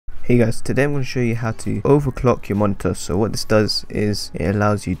Hey guys, today I'm going to show you how to overclock your monitor. So what this does is it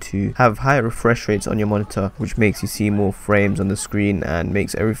allows you to have higher refresh rates on your monitor, which makes you see more frames on the screen and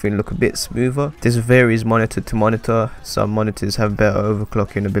makes everything look a bit smoother. This varies monitor to monitor. Some monitors have better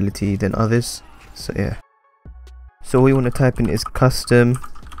overclocking ability than others. So yeah. So what you want to type in is custom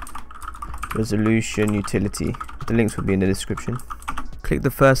resolution utility. The links will be in the description. Click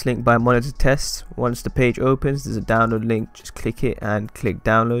the first link by monitor test. Once the page opens, there's a download link. Just click it and click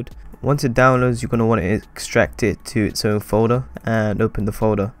download. Once it downloads, you're going to want to extract it to its own folder and open the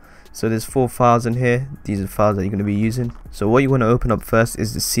folder. So there's 4 files in here. These are the files that you're going to be using. So what you want to open up first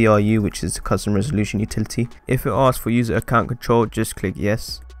is the CRU, which is the custom resolution utility. If it asks for user account control, just click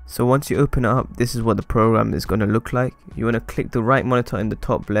yes. So once you open it up, this is what the program is going to look like. You want to click the right monitor in the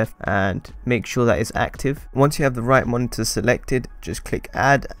top left and make sure that it's active. Once you have the right monitor selected, just click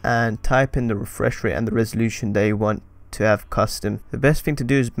add and type in the refresh rate and the resolution that you want to have custom. The best thing to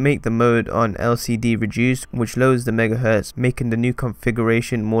do is make the mode on LCD reduced, which lowers the megahertz, making the new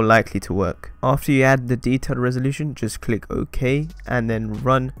configuration more likely to work. After you add the detailed resolution, just click OK and then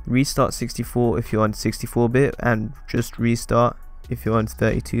run restart 64 if you're on 64-bit and just restart if you're on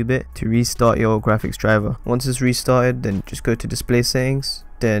 32-bit to restart your graphics driver. Once it's restarted, then just go to display settings,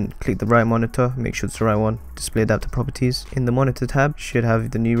 then click the right monitor, make sure it's the right one. Display adapter properties. In the monitor tab should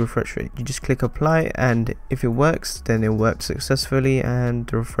have the new refresh rate. You just click apply, and if it works, then it worked successfully and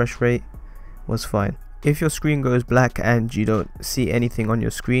the refresh rate was fine. If your screen goes black and you don't see anything on your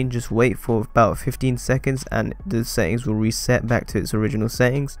screen, just wait for about 15 seconds and the settings will reset back to its original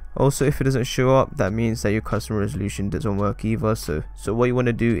settings. Also, if it doesn't show up, that means that your custom resolution doesn't work either. So what you want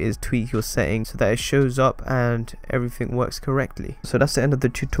to do is tweak your settings so that it shows up and everything works correctly. So that's the end of the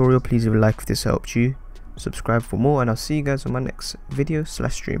tutorial. Please leave a like if this helped you. Subscribe for more, and I'll see you guys on my next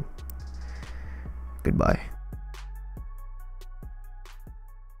video/stream. Goodbye.